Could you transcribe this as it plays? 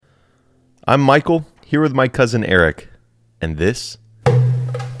I'm Michael, here with my cousin Eric, and this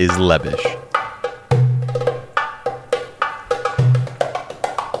is Lebish.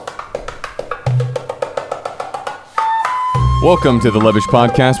 Welcome to the Lebish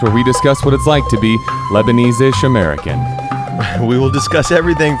Podcast, where we discuss what it's like to be Lebanese-ish American. We will discuss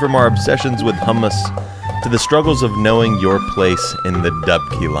everything from our obsessions with hummus to the struggles of knowing your place in the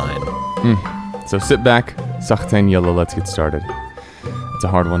Dubki line. So sit back, Sachten Yalla, let's get started. It's a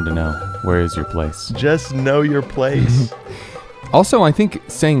hard one to know. Where is your place? Just know your place. Also, I think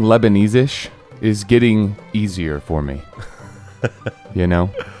saying Lebanese-ish is getting easier for me. You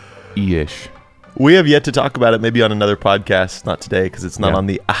know? E-ish. We have yet to talk about it, maybe on another podcast, not today because it's not on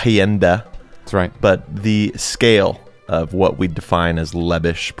the agenda. That's right. But the scale of what we define as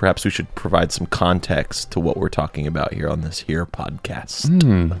Lebish, perhaps we should provide some context to what we're talking about here on this here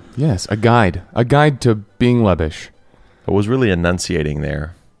podcast. Yes, a guide. A guide to being Lebish. I was really enunciating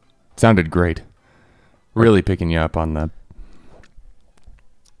there. Sounded great. Really picking you up on the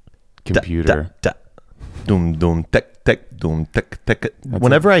computer. Doom, doom, tek, tek, doom, tek, tek.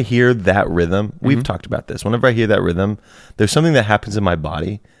 Whenever I hear that rhythm, we've talked about this. Whenever I hear that rhythm, there's something that happens in my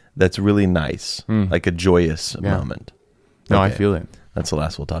body that's really nice, like a joyous moment. No, I feel it. That's the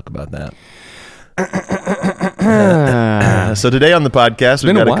last we'll talk about that. So today on the podcast,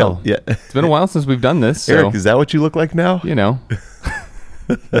 we've got a couple. Yeah, it's been a while since we've done this. So, Eric, is that what you look like now? You know.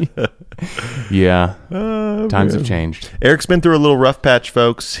 Yeah. Times have changed. Eric's been through a little rough patch,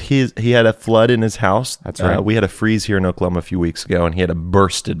 folks. He had a flood in his house. That's right. We had a freeze here in Oklahoma a few weeks ago, and he had a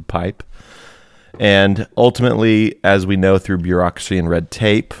bursted pipe. And ultimately, as we know through bureaucracy and red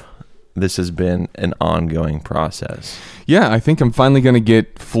tape, this has been an ongoing process. Yeah, I think I'm finally going to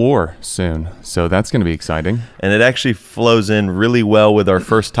get floor soon, so that's going to be exciting. And it actually flows in really well with our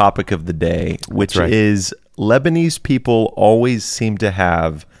first topic of the day, which is Lebanese people always seem to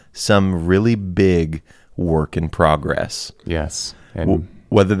have some really big work in progress. Yes. And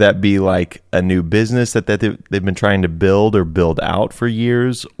whether that be like a new business that they've been trying to build or build out for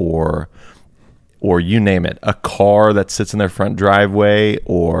years, or you name it, a car that sits in their front driveway,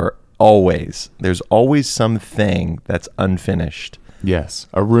 or there's always something that's unfinished. Yes,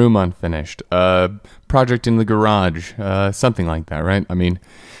 a room unfinished, a project in the garage, something like that, right? I mean,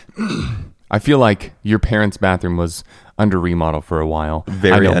 I feel like your parents' bathroom was under remodel for a while.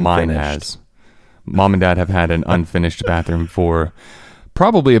 Very I know mine unfinished. has. Mom and Dad have had an unfinished bathroom for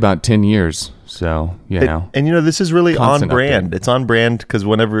probably about 10 years. So, you know. And this is really on Constant brand. update. It's on brand because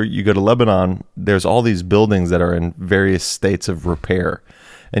whenever you go to Lebanon, there's all these buildings that are in various states of repair.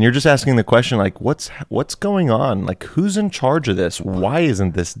 And you're just asking the question, like, what's going on? Like, who's in charge of this? Why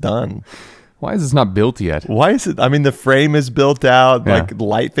isn't this done? Why is this not built yet? Why is it? I mean, the frame is built out, like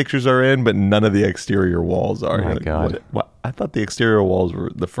light fixtures are in, but none of the exterior walls are. Oh my like, God. I thought the exterior walls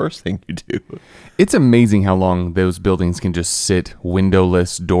were the first thing you do. It's amazing how long those buildings can just sit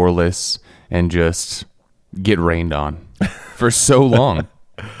windowless, doorless, and just get rained on for so long.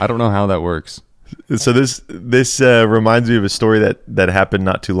 I don't know how that works. So this reminds me of a story that happened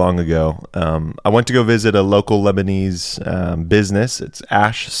not too long ago. I went to go visit a local Lebanese business. It's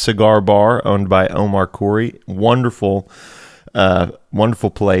Ash Cigar Bar, owned by Omar Khoury. Wonderful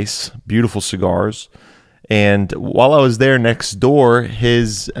place, beautiful cigars. And while I was there next door,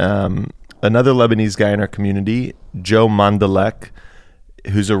 his another Lebanese guy in our community, Joe Mandalek,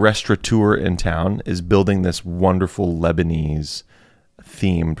 who's a restaurateur in town, is building this wonderful Lebanese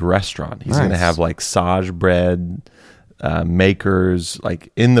themed restaurant. He's going to have like Saaj bread makers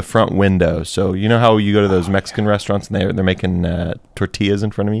like in the front window. So you know how you go to those Mexican restaurants and they're making tortillas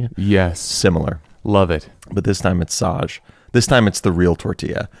in front of you? Yes. Similar. Love it. But this time it's Saaj. This time it's the real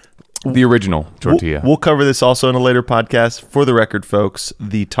tortilla. The original tortilla. We'll cover this also in a later podcast. For the record, folks,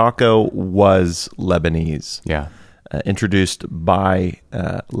 the taco was Lebanese. Yeah. Introduced by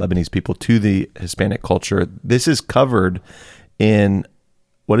Lebanese people to the Hispanic culture. This is covered in,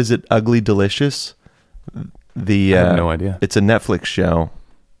 what is it, Ugly Delicious? I have no idea. It's a Netflix show,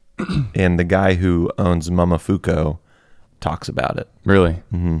 and the guy who owns Momofuku talks about it. Really?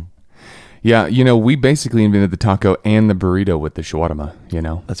 Mm-hmm. Yeah, we basically invented the taco and the burrito with the shawarma,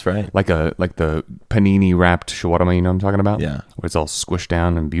 That's right. Like the panini wrapped shawarma, you know what I'm talking about? Yeah. Where it's all squished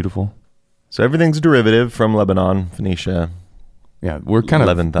down and beautiful. So everything's a derivative from Lebanon, Phoenicia. Yeah, we're kind of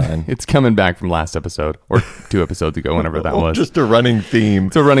Levantine. It's coming back from last episode or 2 episodes ago, whenever that was. Just a running theme.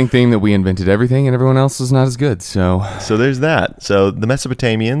 It's a running theme that we invented everything and everyone else is not as good. So there's that. So the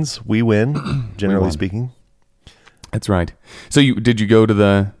Mesopotamians, we win, generally speaking. That's right. So you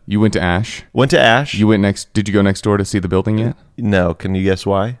went to Ash? Went to Ash. Did you go next door to see the building yet? No. Can you guess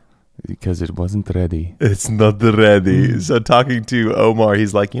why? Because it wasn't ready. It's not ready. So talking to Omar,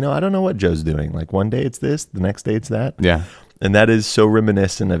 he's like, I don't know what Joe's doing. Like one day it's this, the next day it's that. Yeah. And that is so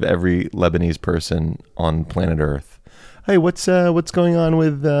reminiscent of every Lebanese person on planet Earth. Hey, what's going on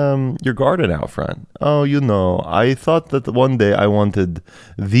with your garden out front? Oh, I thought that one day I wanted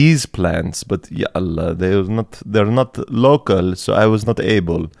these plants, but ya Allah, they're not local, so I was not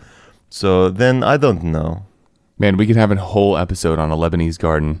able. So then I don't know. Man, we could have a whole episode on a Lebanese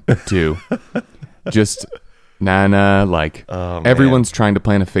garden too. Just Nana, like everyone's trying to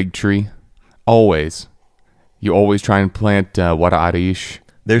plant a fig tree. Always. You always try and plant wara arish.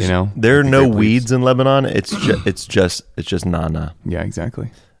 There are no weeds in Lebanon. It's just Nana. Yeah,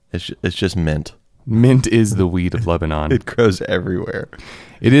 exactly. It's just mint. Mint is the weed of Lebanon. It grows everywhere.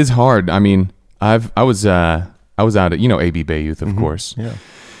 It is hard. I mean, I was out at AB Bay Youth, of course. Yeah.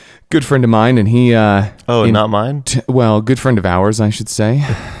 Good friend of mine, and he. Not mine. Good friend of ours, I should say.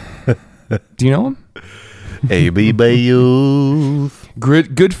 Do you know him? AB Bay Youth.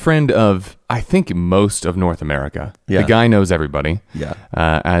 Good friend of, I think, most of North America. Yeah. The guy knows everybody. Yeah.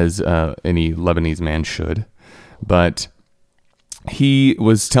 As any Lebanese man should. But he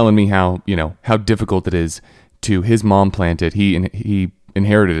was telling me how difficult it is to his mom planted. He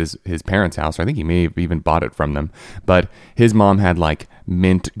inherited his parents' house. I think he may have even bought it from them. But his mom had like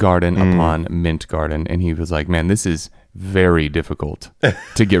mint garden upon mint garden. And he was like, man, this is very difficult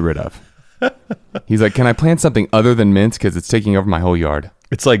to get rid of. He's like, can I plant something other than mint? Because it's taking over my whole yard.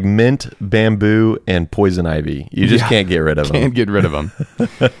 It's like mint, bamboo, and poison ivy. You just can't get rid of them. Can't get rid of them.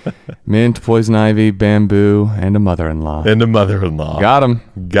 Mint, poison ivy, bamboo, and a mother-in-law. Got him.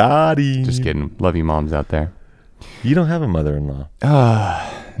 Just kidding. Love you moms out there. You don't have a mother-in-law.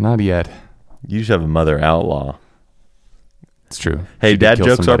 Not yet. You just have a mother outlaw. It's true. Hey, dad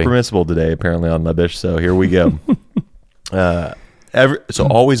jokes are permissible today, apparently, on Lebish, so here we go. So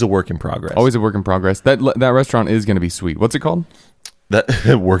always a work in progress. Always a work in progress. That restaurant is going to be sweet. What's it called?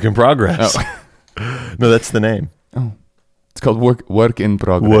 That work in progress. Oh. No, that's the name. Oh, it's called work in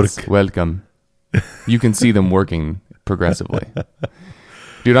progress. Welcome. You can see them working progressively.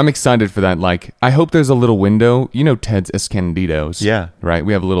 Dude, I'm excited for that. Like, I hope there's a little window. You know Ted's Escondidos. Yeah. Right?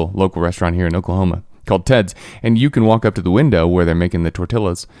 We have a little local restaurant here in Oklahoma called Ted's. And you can walk up to the window where they're making the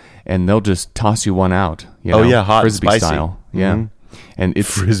tortillas, and they'll just toss you one out. Hot Frisbee and spicy. Style. Yeah. Mm-hmm. And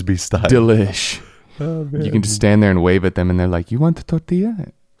it's Frisbee style. Delish. Oh, man. You can just stand there and wave at them, and they're like, you want the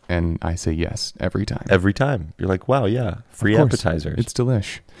tortilla? And I say yes every time. Every time. You're like, wow, yeah. Free appetizers. It's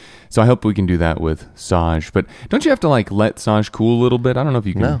delish. So I hope we can do that with Saaj. But don't you have to like let Saaj cool a little bit? I don't know if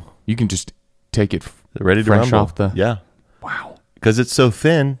you can. No. You can just take it ready to fresh rumble. off the... Yeah. Wow. Because it's so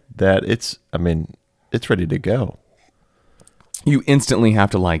thin that it's ready to go. You instantly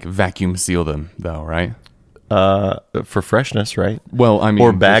have to like vacuum seal them though, right? For freshness, right? Well, I mean...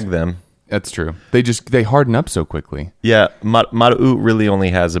 Or bag them. That's true. They harden up so quickly. Yeah. Mar'ut really only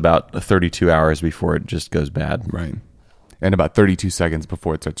has about 32 hours before it just goes bad. Right. And about 32 seconds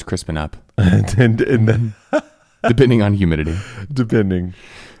before it starts crisping up. Depending on humidity. Depending.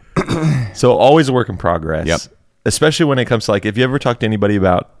 So always a work in progress. Yep. Especially when it comes to like, if you ever talk to anybody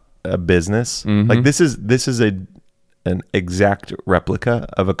about a business, like this is an exact replica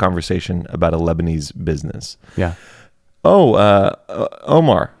of a conversation about a Lebanese business. Yeah. Oh,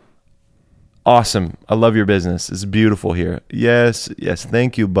 Omar. Awesome. I love your business. It's beautiful here. Yes,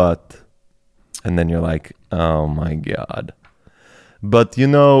 thank you, but... And then you're like, oh my God. But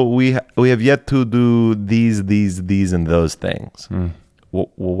we have yet to do these, and those things. Well,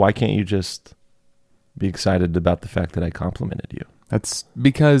 why can't you just be excited about the fact that I complimented you? That's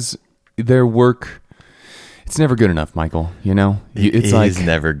because their work, it's never good enough, Michael. It's like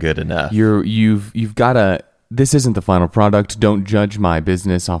never good enough. You've got to... This isn't the final product. Don't judge my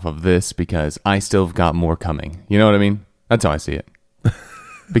business off of this because I still have got more coming. You know what I mean? That's how I see it.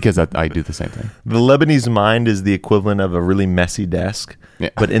 Because I do the same thing. The Lebanese mind is the equivalent of a really messy desk. Yeah.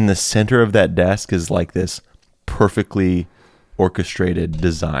 But in the center of that desk is like this perfectly orchestrated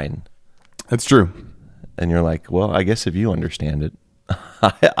design. That's true. And you're like, well, I guess if you understand it.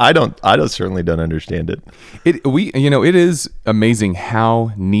 I certainly don't understand it. It is amazing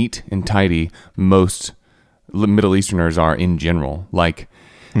how neat and tidy most Middle Easterners are in general. Like,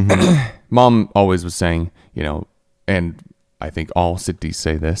 Mom always was saying, and I think all Sittis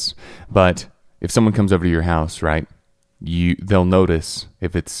say this, but if someone comes over to your house, right, they'll notice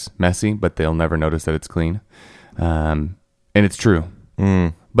if it's messy, but they'll never notice that it's clean. And it's true.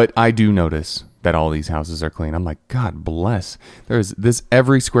 But I do notice that all these houses are clean. I'm like, God bless.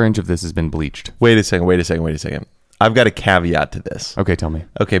 Every square inch of this has been bleached. Wait a second. I've got a caveat to this. Okay, tell me.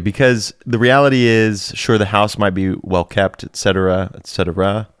 Okay, because the reality is, sure, the house might be well kept, etc.,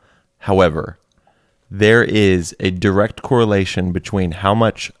 etc. However, there is a direct correlation between how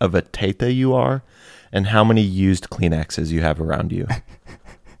much of a teta you are and how many used Kleenexes you have around you.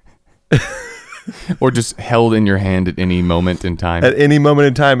 Or just held in your hand at any moment in time. At any moment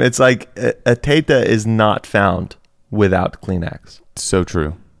in time, it's like a teta is not found without Kleenex. So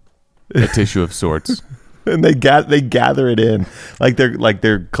true. A tissue of sorts. And they gather it in like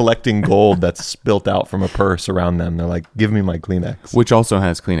they're collecting gold that's spilt out from a purse around them. They're like, give me my Kleenex, Which also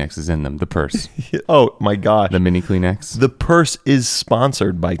has Kleenexes in them. The purse. Oh my gosh, The mini Kleenex. the purse is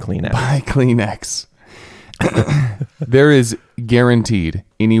sponsored by Kleenex. By Kleenex. There is guaranteed,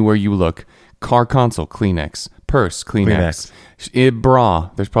 anywhere you look, car console Kleenex, purse Kleenex. Bra,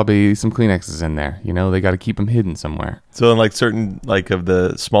 there's probably some Kleenexes in there. You know, they got to keep them hidden somewhere. So in like certain like of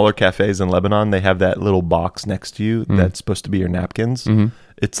the smaller cafes in Lebanon, they have that little box next to you that's supposed to be your napkins.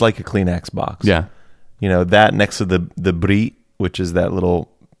 It's like a Kleenex box. Yeah. You know, that next to the brie, which is that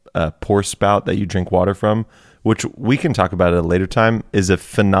little pour spout that you drink water from, which we can talk about at a later time, is a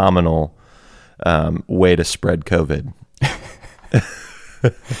phenomenal way to spread COVID.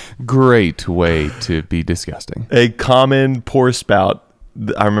 Great way to be disgusting. A common pour spout.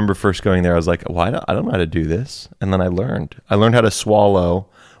 I remember first going there, I was like, well, I don't know how to do this. And then I learned how to swallow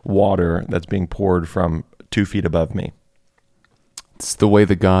water that's being poured from 2 feet above me. It's the way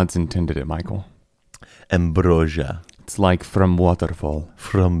the gods intended it, Michael. Ambrosia. It's like from waterfall.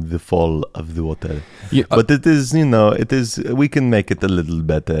 From the fall of the water. Yeah, But it is, we can make it a little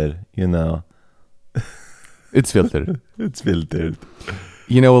better, It's filtered. It's filtered.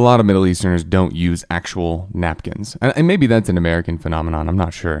 You know, a lot of Middle Easterners don't use actual napkins. And maybe that's an American phenomenon. I'm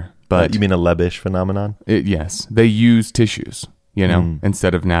not sure. But You mean a Lebish phenomenon? yes, they use tissues,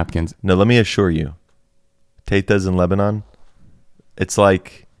 instead of napkins. No, let me assure you. Tetas in Lebanon, it's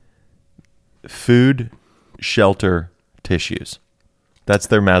like food, shelter, tissues. That's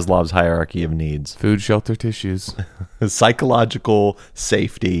their Maslow's hierarchy of needs. Food, shelter, tissues. Psychological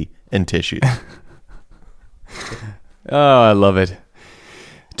safety and tissues. Oh, I love it.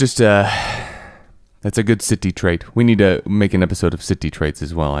 Just, that's a good Sitti trait. We need to make an episode of Sitti traits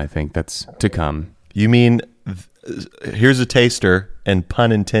as well, I think. That's to come. You mean, here's a taster, and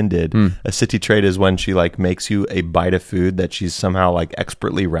pun intended, a Sitti trait is when she like makes you a bite of food that she's somehow like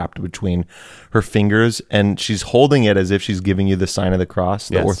expertly wrapped between her fingers, and she's holding it as if she's giving you the sign of the cross,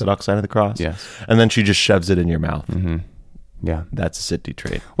 the Yes. Orthodox sign of the cross. Yes. And then she just shoves it in your mouth. Mm-hmm. Yeah. That's a Sitti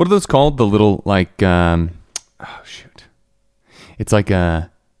trait. What are those called? The little, like, oh, shoot. It's like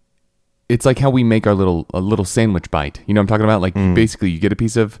how we make our little sandwich bite. You know what I'm talking about? Like basically you get a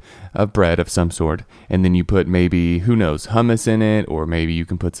piece of bread of some sort, and then you put maybe, who knows, hummus in it, or maybe you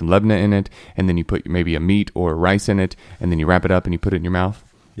can put some lebna in it, and then you put maybe a meat or rice in it, and then you wrap it up and you put it in your mouth.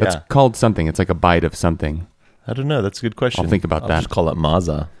 That's Yeah. called something. It's like a bite of something. I don't know. That's a good question. I'll think about that. Just call it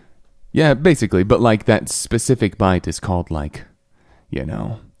maza. Yeah, basically. But like that specific bite is called like,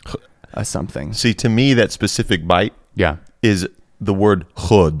 a something. See, to me, that specific bite Yeah. is the word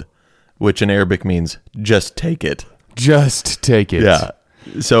khud, which in Arabic means just take it. Just take it. Yeah.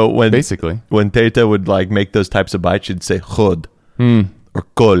 So when Teta would like make those types of bites, she'd say khud or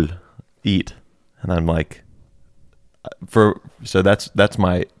kol, eat, and I'm like, so that's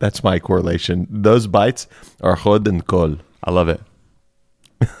my correlation. Those bites are khud and kol. I love it.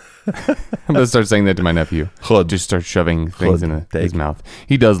 I'm going to start saying that to my nephew. Khud. Just start shoving things in his mouth.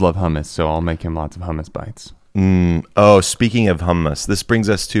 He does love hummus, so I'll make him lots of hummus bites. Oh, speaking of hummus, this brings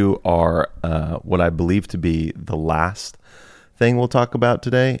us to our what I believe to be the last thing we'll talk about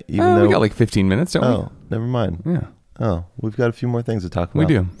today. Even though we got like 15 minutes, don't we? Oh, never mind. Yeah. Oh, we've got a few more things to talk about.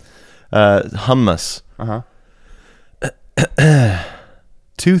 We do. Hummus. Uh-huh.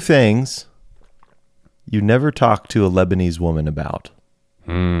 2 things you never talk to a Lebanese woman about.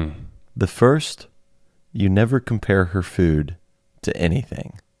 The first, you never compare her food to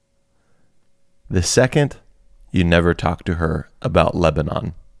anything. The second, you never talk to her about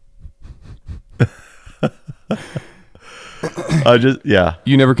Lebanon.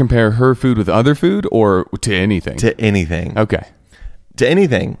 You never compare her food with other food or to anything? To anything. Okay. To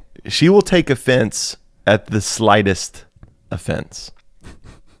anything. She will take offense at the slightest offense.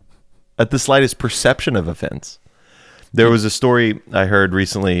 At the slightest perception of offense. There was a story I heard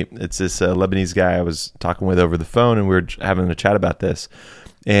recently. It's this Lebanese guy I was talking with over the phone, and we were having a chat about this.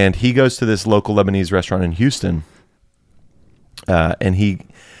 And he goes to this local Lebanese restaurant in Houston, and he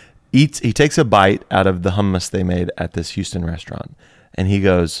takes a bite out of the hummus they made at this Houston restaurant. And he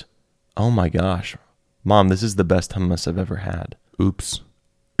goes, "Oh my gosh, Mom, this is the best hummus I've ever had." Oops.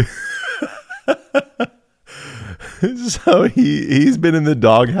 So he's been in the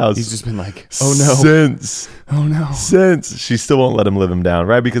doghouse. He's just been like, oh no, since she still won't let him live him down,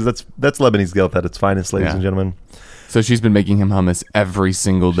 right? Because that's Lebanese guilt at its finest, ladies and gentlemen. So she's been making him hummus every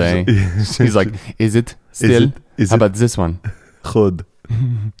single day. He's like, is it still? How about this one? Khud.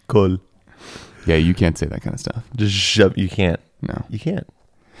 Kol. Yeah, you can't say that kind of stuff. Just shove. You can't. No, you can't.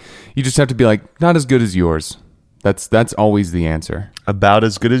 You just have to be like, not as good as yours. That's always the answer. About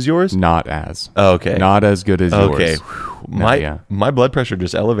as good as yours? Not as. Oh, okay. Not as good as yours. Okay. My blood pressure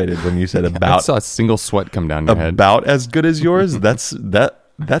just elevated when you said about. I saw a single sweat come down your head. About as good as yours? That's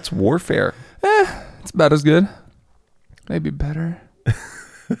warfare. It's about as good. Maybe better.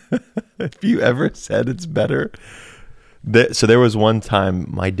 If you ever said it's better. So there was one time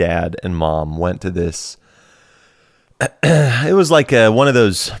my dad and mom went to this. It was like one of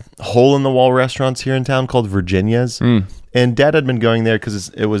those hole-in-the-wall restaurants here in town called Virginia's. And Dad had been going there because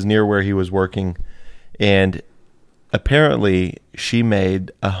it was near where he was working. And apparently she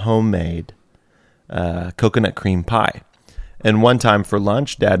made a homemade coconut cream pie. And one time for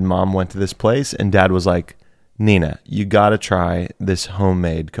lunch, Dad and Mom went to this place. And Dad was like, Nina, you got to try this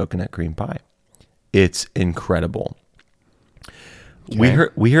homemade coconut cream pie. It's incredible. Okay.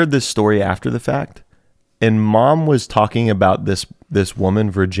 We heard this story after the fact. And Mom was talking about this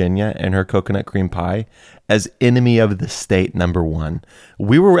woman, Virginia, and her coconut cream pie as enemy of the state #1.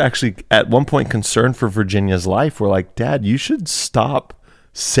 We were actually at one point concerned for Virginia's life. We're like, Dad, you should stop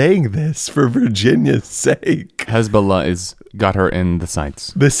saying this for Virginia's sake. Hezbollah got her in the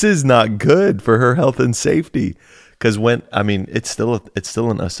sights. This is not good for her health and safety. Because it's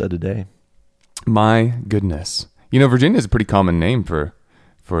still an Ussa today. My goodness. Virginia is a pretty common name for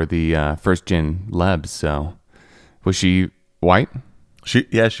the first gen Lebs. So was she white? She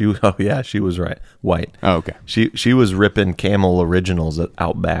was right. White. Oh, okay. She was ripping Camel Originals at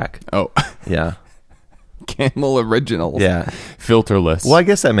Outback. Oh. Yeah. Camel Originals. Yeah. Filterless. Well, I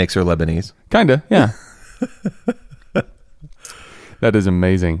guess that makes her Lebanese. Kinda, yeah. That is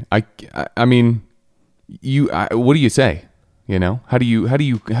amazing. I mean, what do you say? How do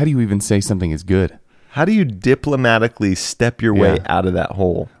you even say something is good? How do you diplomatically step your way out of that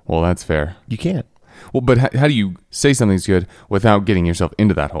hole? Well, that's fair. You can't. Well, but how do you say something's good without getting yourself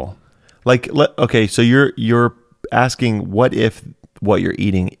into that hole? Okay, so you're asking what if what you're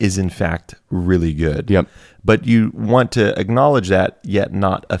eating is in fact really good. Yep. But you want to acknowledge that, yet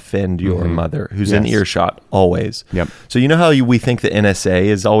not offend your mother, who's in earshot always. Yep. So you know how we think the NSA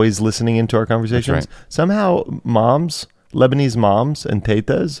is always listening into our conversations? That's right. Somehow Lebanese moms and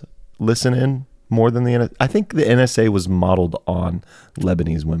tetas listen in more than the NSA. I think the NSA was modeled on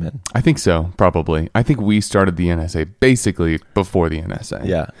Lebanese women. I think so, probably. I think we started the NSA basically before the NSA.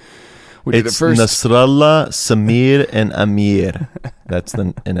 Yeah. We did it's it first. Nasrallah, Samir, and Amir. That's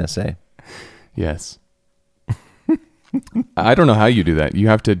the NSA. Yes. I don't know how you do that. You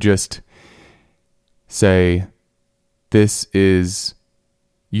have to just say, yours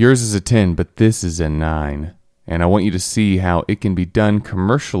is a 10, but this is a 9. And I want you to see how it can be done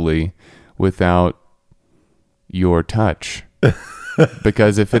commercially without your touch.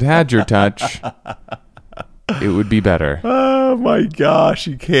 Because if it had your touch, it would be better. Oh my gosh,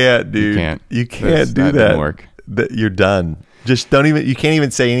 you can't, dude. You can't do that. Didn't work. You're done. Just you can't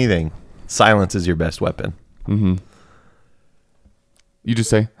even say anything. Silence is your best weapon. Mm-hmm. You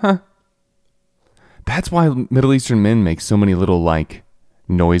just say, huh. That's why Middle Eastern men make so many little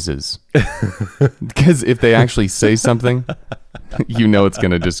noises. Because if they actually say something, it's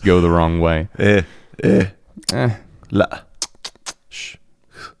going to just go the wrong way. La. Shh.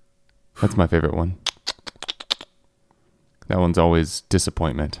 That's my favorite one. That one's always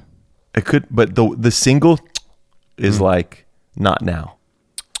disappointment. It could, but the single is not now.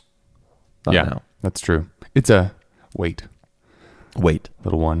 Not now. That's true. It's a wait,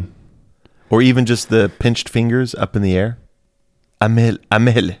 little one, or even just the pinched fingers up in the air. Amel,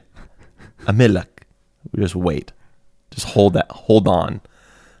 amelak. We just wait. Just hold on.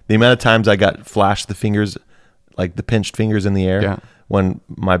 The amount of times I got flashed the fingers, like the pinched fingers in the air when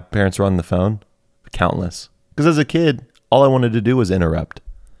my parents were on the phone, countless. Because as a kid, all I wanted to do was interrupt.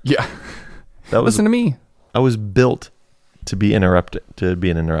 Yeah. Listen to me. I was built to be an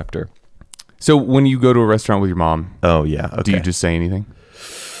interrupter. So when you go to a restaurant with your mom, oh yeah, okay. Do you just say anything?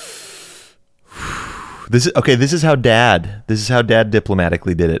 This is how dad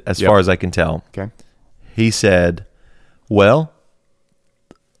diplomatically did it, as far as I can tell. Okay. He said, well,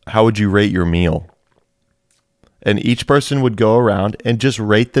 how would you rate your meal? And each person would go around and just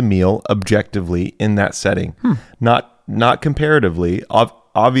rate the meal objectively in that setting, not comparatively.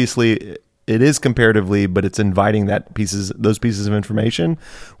 Obviously, it is comparatively, but it's inviting those pieces of information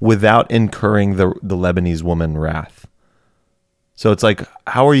without incurring the Lebanese woman wrath. So it's like,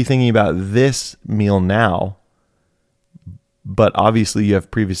 how are you thinking about this meal now? But obviously you have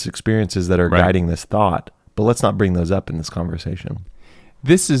previous experiences that are guiding this thought. But let's not bring those up in this conversation.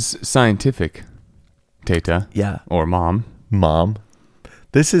 This is scientific, Tata. Yeah. Or Mom.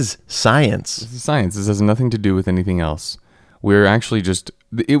 This is science. This is science. This has nothing to do with anything else. We're actually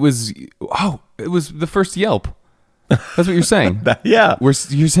it was the first Yelp. That's what you're saying. Yeah. You're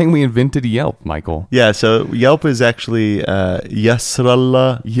saying we invented Yelp, Michael. Yeah, so Yelp is actually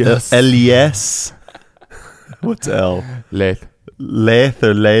Yasrallah Elias. What's L? Leth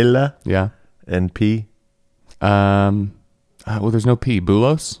or Layla. Yeah. And P? Well, there's no P.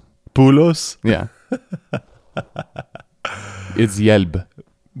 Bulos? Pulos? Yeah. It's Yelp.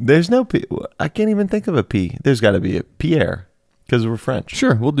 There's no P. I can't even think of a P. There's got to be a Pierre, because we're French.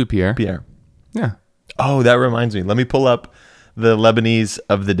 Sure, we'll do Pierre. Pierre. Yeah. Oh, that reminds me. Let me pull up the Lebanese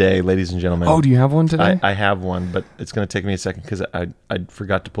of the day, ladies and gentlemen. Oh, do you have one today? I have one, but it's going to take me a second because I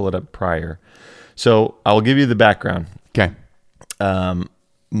forgot to pull it up prior. So I'll give you the background. Okay. My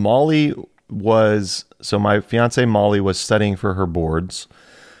fiance Molly was studying for her boards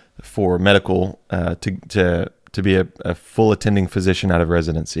for medical to be a full attending physician out of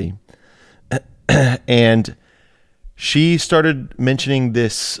residency. And she started mentioning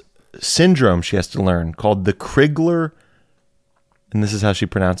this syndrome she has to learn called the Krigler, and this is how she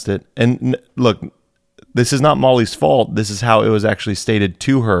pronounced it. And look, this is not Molly's fault. This is how it was actually stated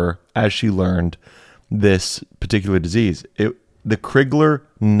to her as she learned this particular disease. The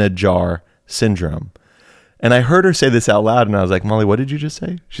Krigler-Najjar syndrome. And I heard her say this out loud, and I was like, Molly, what did you just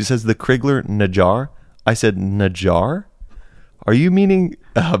say? She says the Krigler-Najjar. I said, Najjar? Are you meaning...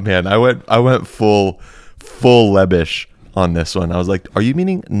 Oh, man, I went full Lebish on this one. I was like, are you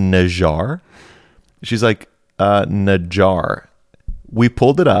meaning Najjar? She's like, Najjar. We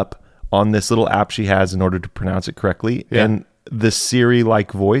pulled it up on this little app she has in order to pronounce it correctly. Yeah. And the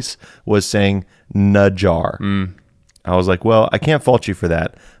Siri-like voice was saying Najjar. I was like, well, I can't fault you for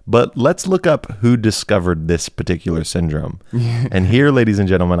that, but let's look up who discovered this particular syndrome. And here, ladies and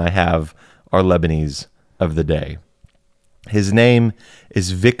gentlemen, I have our Lebanese of the day. His name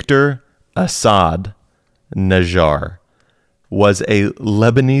is Victor Assad Najjar, was a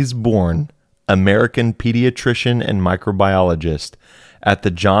Lebanese-born American pediatrician and microbiologist at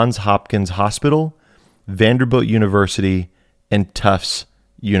the Johns Hopkins Hospital, Vanderbilt University, and Tufts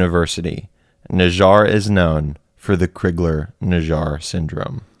University. Najjar is known for the Krigler-Najjar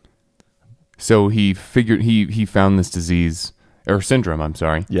syndrome. So he figured he found this disease or syndrome, I'm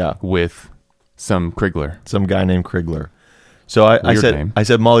sorry. Yeah. With some guy named Krigler. So I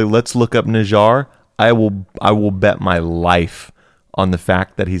said, Molly, let's look up Najjar. I will bet my life on the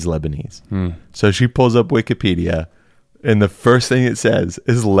fact that he's Lebanese. So she pulls up Wikipedia, and the first thing it says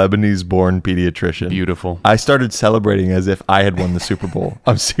is Lebanese-born pediatrician. Beautiful. I started celebrating as if I had won the Super Bowl.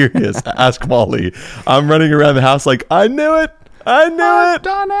 I'm serious. Ask Molly. I'm running around the house like, I knew it. I've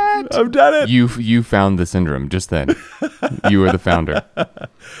done it. You found the syndrome just then. You were the founder.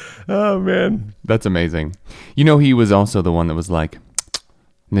 Oh, man. That's amazing. You know, he was also the one that was like,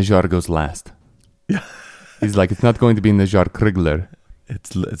 Najjar goes last. Yeah. He's like, it's not going to be Najjar Krigler.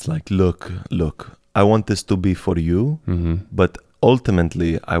 It's like, look, I want this to be for you, but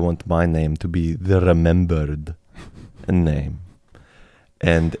ultimately I want my name to be the remembered name.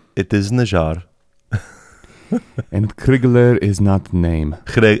 And it is Najjar. And Krigler is not name.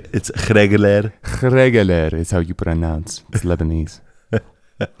 It's Kregeler. Kregeler is how you pronounce. It's Lebanese.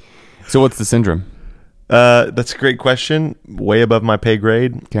 So what's the syndrome? That's a great question. Way above my pay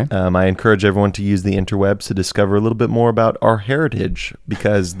grade. Okay. I encourage everyone to use the interwebs to discover a little bit more about our heritage,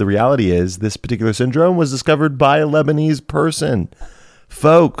 because the reality is this particular syndrome was discovered by a Lebanese person.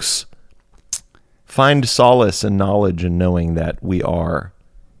 Folks, find solace and knowledge in knowing that we are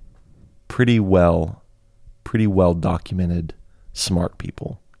pretty well documented, smart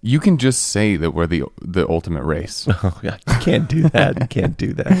people. You can just say that we're the ultimate race. Oh, yeah, you can't do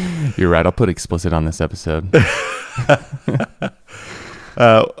that. You're right. I'll put explicit on this episode. Good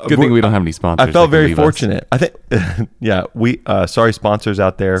thing we don't have any sponsors. I felt very fortunate. I think, yeah, sorry, sponsors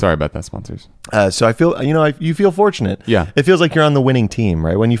out there. Sorry about that, sponsors. So I feel, you feel fortunate. Yeah. It feels like you're on the winning team,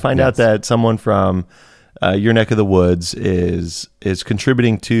 right? When you find out that someone from your neck of the woods is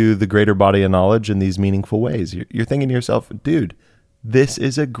contributing to the greater body of knowledge in these meaningful ways, you're thinking to yourself, dude, this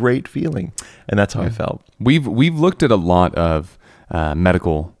is a great feeling. And that's how I felt. We've looked at a lot of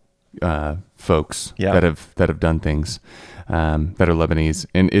medical folks that have done things that are Lebanese,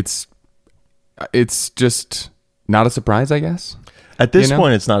 and it's just not a surprise, I guess. At this You know?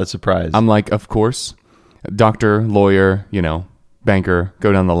 point, it's not a surprise. I'm like, of course, doctor, lawyer, banker,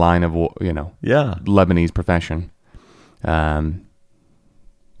 go down the line of, yeah. Lebanese profession.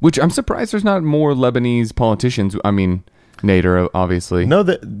 Which I'm surprised there's not more Lebanese politicians. I mean, Nader, obviously. No,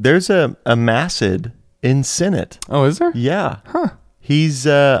 there's a Massid in Senate. Oh, is there? Yeah. Huh. He's he's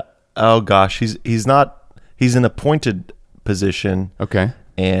an appointed position. Okay.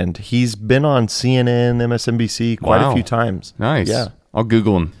 And he's been on CNN, MSNBC quite a few times. Nice. Yeah. I'll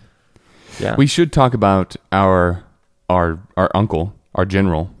Google him. Yeah. We should talk about our uncle, our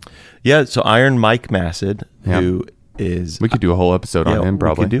general. Yeah, so Iron Mike Massid, who is... We could do a whole episode on him,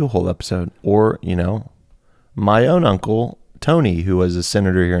 probably. We could do a whole episode. Or, my own uncle, Tony, who was a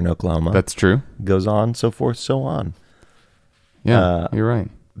senator here in Oklahoma. That's true. Goes on, so forth, so on. Yeah, you're right.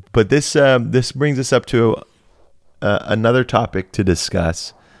 But this brings us up to another topic to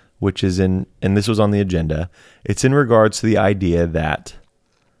discuss, which is and this was on the agenda. It's in regards to the idea that...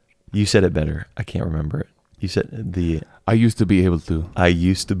 You said it better. I can't remember it. You said I used to be able to. I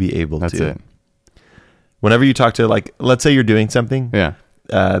used to be able That's to. That's it. Whenever you talk to, let's say you're doing something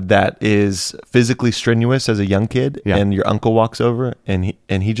that is physically strenuous as a young kid, and your uncle walks over and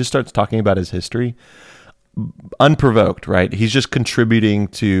he just starts talking about his history, unprovoked, right? He's just contributing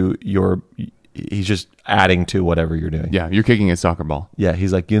to he's just adding to whatever you're doing. Yeah, you're kicking a soccer ball. Yeah,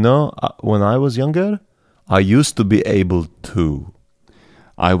 he's like, when I was younger, I used to be able to.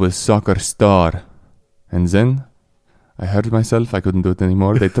 I was soccer star, and then I hurt myself. I couldn't do it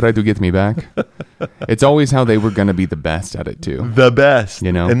anymore. They tried to get me back. It's always how they were going to be the best at it too. The best,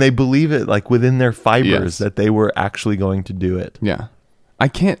 And they believe it within their fibers that they were actually going to do it. Yeah, I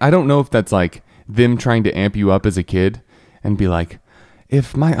don't know if that's like them trying to amp you up as a kid and be like,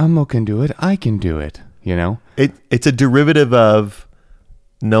 if my Ammo can do it, I can do it. It's a derivative of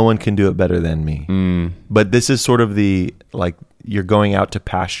no one can do it better than me. But this is sort of the you're going out to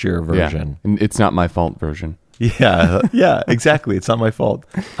pasture version. Yeah. It's not my fault version. Yeah, exactly. It's not my fault.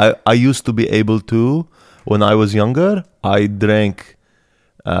 I used to be able to, when I was younger, I drank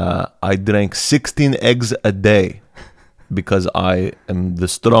 16 eggs a day because I am the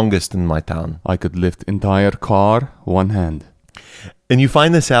strongest in my town. I could lift entire car one hand. And you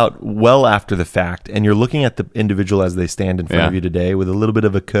find this out well after the fact, and you're looking at the individual as they stand in front of you today with a little bit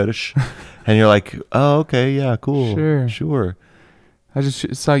of a kirsch, and you're like, oh, okay, yeah, cool. Sure. I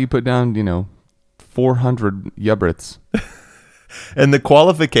just saw you put down, 400 yubrits. And the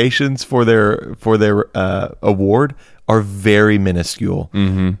qualifications for their award are very minuscule.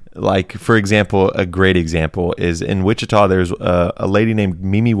 Like, for example, a great example is in Wichita, there's a lady named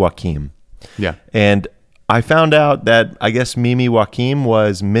Mimi Wakim. Yeah. And I found out that I guess Mimi Wakim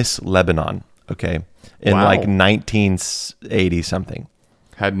was Miss Lebanon, okay, in 1980 something.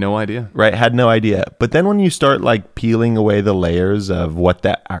 Had no idea. Right, had no idea. But then when you start peeling away the layers of what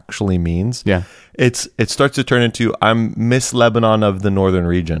that actually means, it starts to turn into I'm Miss Lebanon of the northern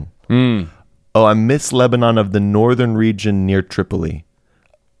region. Oh, I'm Miss Lebanon of the northern region near Tripoli.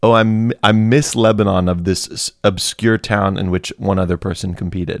 Oh, I'm Miss Lebanon of this obscure town in which one other person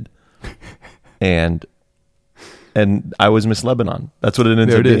competed. And I was Miss Lebanon. That's what it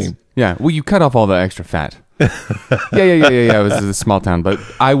ends up being. Yeah. Well, you cut off all the extra fat. Yeah. It was a small town, but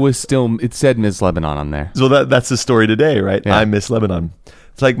I was still. It said Miss Lebanon on there. So that's the story today, right? Yeah. I'm Miss Lebanon.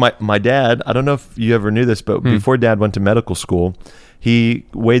 It's like my dad. I don't know if you ever knew this, but before Dad went to medical school, he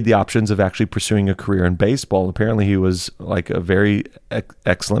weighed the options of actually pursuing a career in baseball. Apparently, he was a very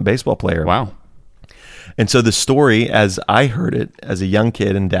excellent baseball player. Wow. And so the story, as I heard it as a young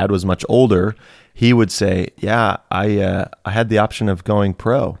kid, and Dad was much older, he would say, "Yeah, I had the option of going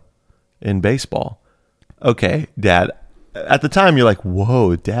pro in baseball." Okay, Dad. At the time, you're like,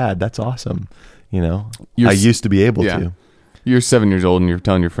 "Whoa, Dad, that's awesome." I used to be able to. You're 7 years old and you're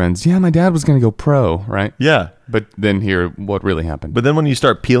telling your friends, "Yeah, my dad was going to go pro," right? Yeah. But then hear what really happened. But then when you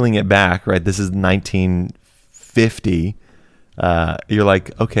start peeling it back, right? This is 1950. You're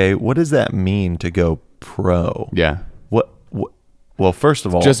like, okay, what does that mean to go pro? Yeah. What? Well, first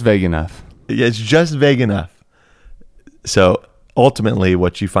of all, just vague enough. It's just vague enough. So ultimately,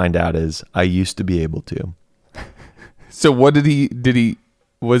 what you find out is I used to be able to. So what did he?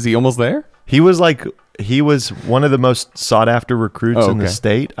 Was he almost there? He was one of the most sought after recruits in the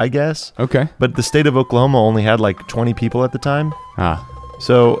state, I guess. Okay. But the state of Oklahoma only had 20 people at the time. Ah.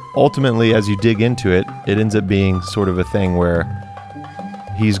 So ultimately, as you dig into it, it ends up being sort of a thing where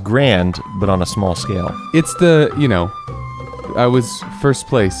he's grand, but on a small scale. It's I was first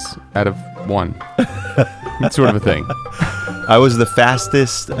place out of one. It's sort of a thing. I was the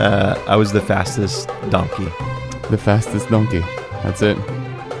fastest donkey. The fastest donkey. That's it.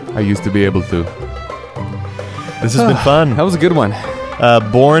 I used to be able to. This has been fun. That was a good one.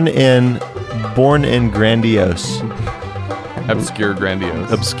 Born in grandiose. Obscure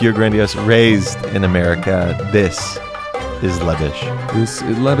grandiose. Raised in America. This is Levish. This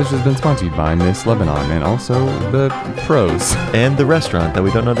Levish has been sponsored by Miss Lebanon and also the pros. And the restaurant that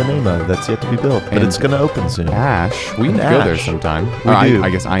we don't know the name of that's yet to be built, but it's going to open soon. Ash. We need to go there sometime. Do. I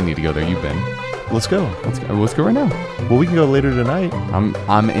guess I need to go there. You've been. Let's go. Let's go right now. Well, we can go later tonight.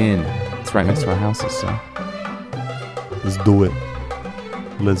 I'm in. It's right next to our houses, so. Let's do it.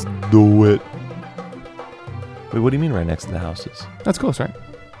 Wait, what do you mean right next to the houses? That's close, right?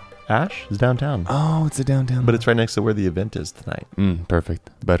 Ash is downtown. Oh, it's a downtown. But it's right next to where the event is tonight. Perfect.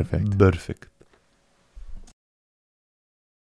 Perfect. Perfect.